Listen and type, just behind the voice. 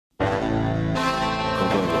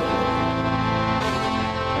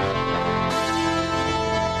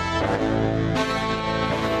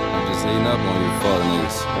on you fuck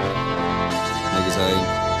niggas. Niggas hate.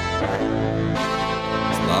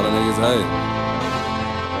 There's a lot of niggas hate.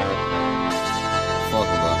 Fuck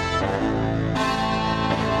about.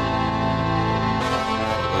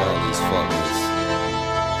 Fuck all these fuck niggas.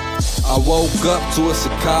 I woke up to a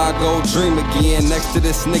Chicago dream again. Next to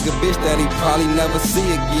this nigga bitch that he probably never see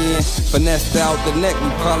again. Finessed out the neck, we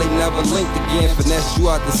probably never linked again. Finesse you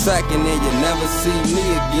out the sack and then you never see me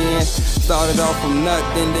again. Started off from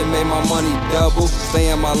nothing, then made my money double.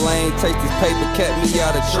 Stay in my lane, take this paper, kept me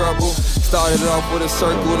out of trouble. Started off with a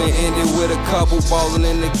circle, then ended with a couple. Ballin'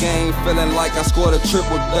 in the game, feeling like I scored a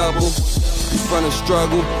triple-double. You from the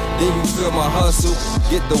struggle, then you feel my hustle.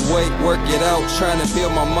 Get the weight, work it out, trying to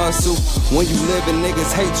build my muscle. When you living,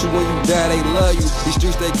 niggas hate you. When you die, they love you. These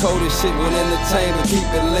streets, they cold as shit. When entertainment, keep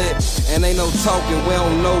it lit. And ain't no talking, we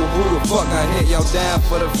don't know who the fuck I hit. Y'all down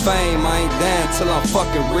for the fame, I ain't down till I'm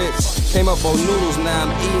fucking rich. Came up on noodles, now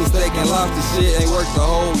I'm eating steak and lobster shit. Ain't worked the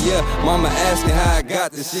whole year, mama asking how I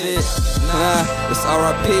got this shit. Nah, it's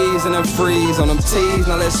RIPs and them freeze on them T's,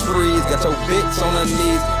 now let's freeze. Got your bitch on her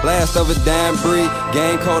knees, last of a damn breed.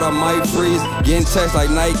 Game code, I might freeze. Getting text like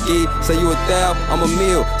Nike, say you a thou, I'm a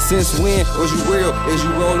meal. Since when was you real? Is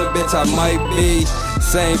you rolling, bitch? I might be.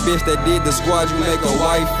 Same bitch that did the squad, you make a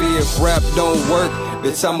wifey. If rap don't work,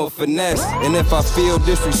 bitch, I'm a finesse. And if I feel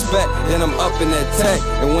disrespect, then I'm up in that tech.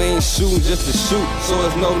 And we ain't shooting just to shoot, so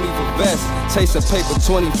there's no need for vests. Chasing paper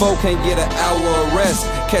 24, can't get an hour of rest.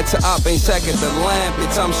 Catch a op, ain't check at the line,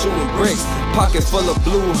 bitch, I'm shooting bricks. Pocket full of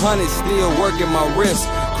blue hundreds, still working my wrist.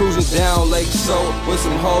 Cruising down Lake Show with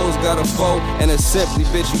some hoes, got a foe and a simply,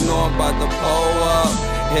 bitch, you know I'm about to pull up.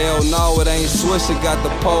 Hell no, it ain't swishing, got the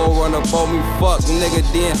pole run up on me, fuck nigga,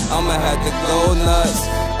 then I'ma have to go nuts.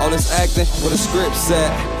 All this acting with a script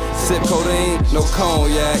set. Sip codeine, no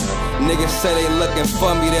cognac. Niggas say they looking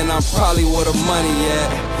for me, then I'm probably where the money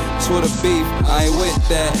at. Twitter beef, I ain't with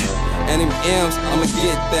that. And them M's, I'ma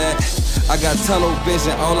get that. I got tunnel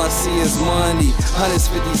vision, all I see is money. 100s,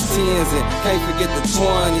 50s, 10s, and can't forget the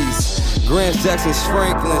 20s. Grants, Jacksons,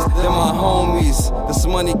 Franklins, they're my homies. This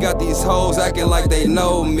money got these hoes acting like they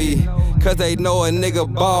know me. Cause they know a nigga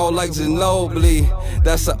ball like Ginobili.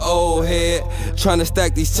 That's an old head. Tryna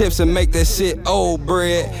stack these chips and make that shit old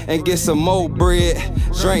bread. And get some more bread.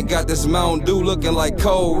 Drink got this Mountain Dew looking like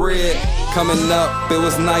cold red. Coming up, it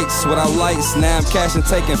was nights without lights. Now I'm cashing,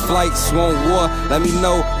 taking flights. Want war? Let me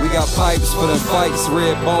know. We got pipes for the fights.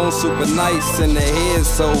 Red bones, super nice. And the head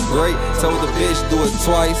so great. Told the bitch do it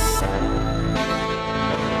twice.